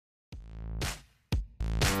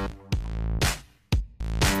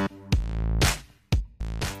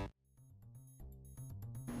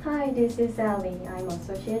this is Ellie. I'm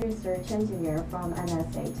Associate Research Engineer from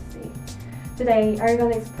NSHC. Today, I'm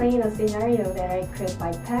going to explain a scenario that I could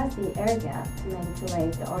bypass the air gap to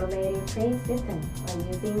manipulate the automated train system by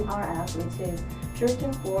using RF, which is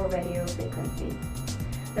shortened for radio frequency.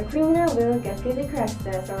 The criminal will get physical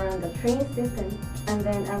access around the train system and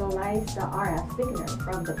then analyze the RF signal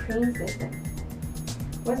from the train system.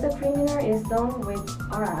 Once the criminal is done with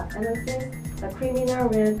RF analysis, the criminal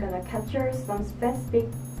will gonna capture some specific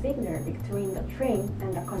signal between the train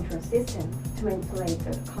and the control system to manipulate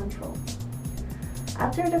the control.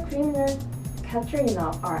 After the criminal capture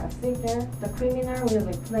enough RF signal, the criminal will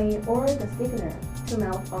replay all the signal to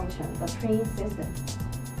malfunction the train system.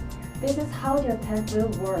 This is how the attack will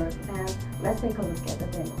work, and let's take a look at the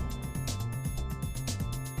demo.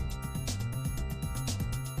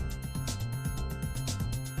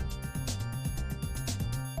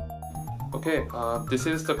 Okay, this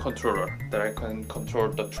is the controller that I can control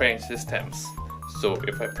the train systems. So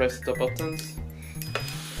if I press the buttons,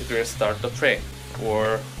 it will start the train,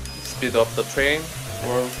 or speed up the train,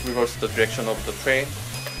 or reverse the direction of the train,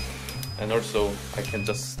 and also I can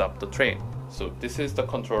just stop the train. So this is the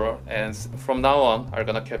controller, and from now on I'm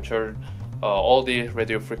gonna capture all the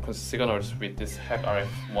radio frequency signals with this HEC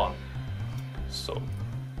RF1. So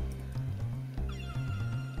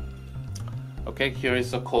okay, here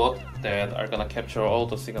is the code that are gonna capture all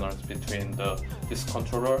the signals between this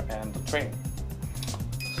controller and the train.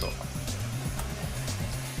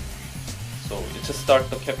 So it just starts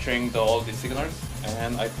capturing all the signals,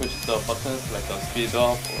 and I push the buttons like the speed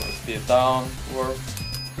up or speed down, or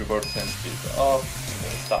reverse and speed up, and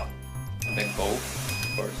then stop, and then go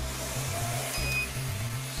first.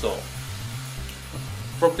 So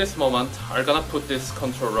from this moment, I'm gonna put this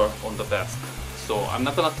controller on the desk. So I'm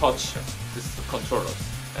not gonna touch this controller,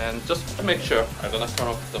 and just to make sure, I'm gonna turn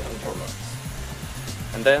off the controller,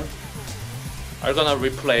 and then I'm gonna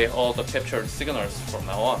replay all the captured signals from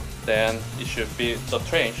now on. Then the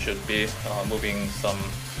train should be moving some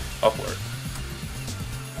upward.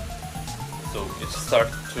 So it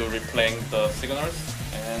starts to replaying the signals,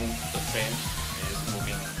 and the train is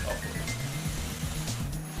moving upward.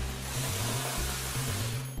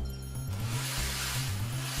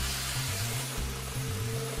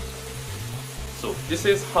 So this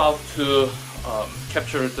is how to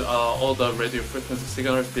capture all the radio frequency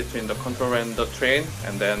signals between the controller and the train,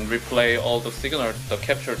 and then replay all the signals, the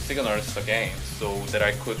captured signals again, so that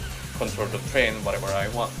I could control the train whatever I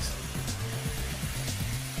want.